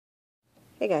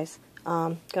Hey guys,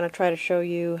 I'm going to try to show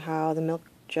you how the Milk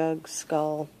Jug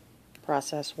Skull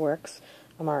process works.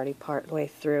 I'm already part way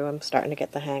through. I'm starting to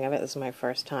get the hang of it. This is my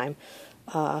first time.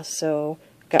 So,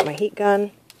 got my heat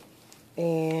gun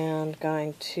and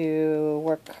going to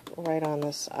work right on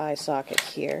this eye socket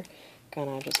here.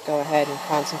 Gonna just go ahead and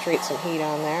concentrate some heat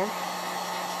on there.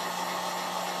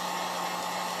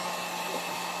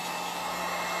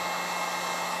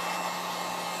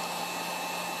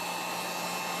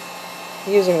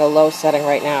 I'm using the low setting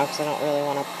right now because I don't really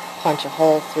want to punch a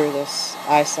hole through this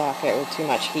eye socket with too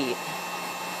much heat.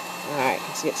 Alright, you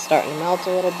can see it's starting to melt a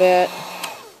little bit.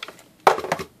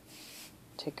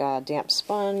 Take a damp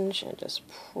sponge and just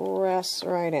press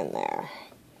right in there.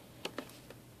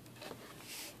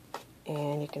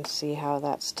 And you can see how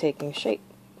that's taking shape.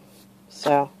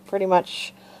 So, pretty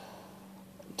much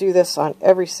do this on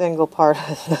every single part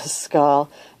of the skull.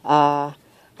 I've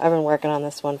been working on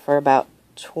this one for about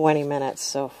 20 minutes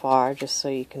so far, just so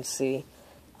you can see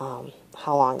how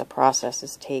long the process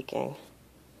is taking.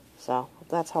 So, hope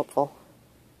that's helpful.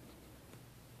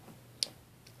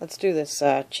 Let's do this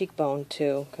cheekbone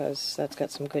too, because that's got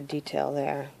some good detail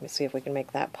there. Let me see if we can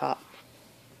make that pop.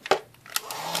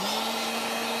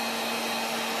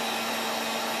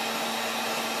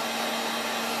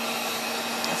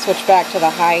 I'll switch back to the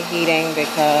high heating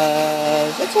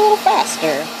because it's a little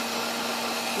faster.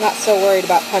 I'm not so worried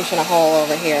about punching a hole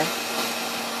over here.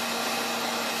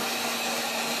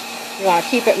 You want to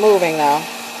keep it moving though.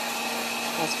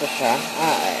 That's for sure.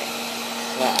 Alright.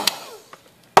 Well.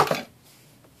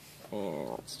 And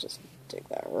let's just dig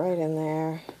that right in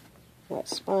there. Wet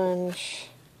sponge.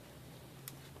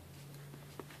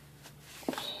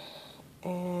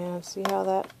 And see how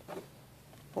that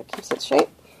keeps its shape.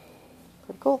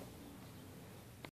 Pretty cool.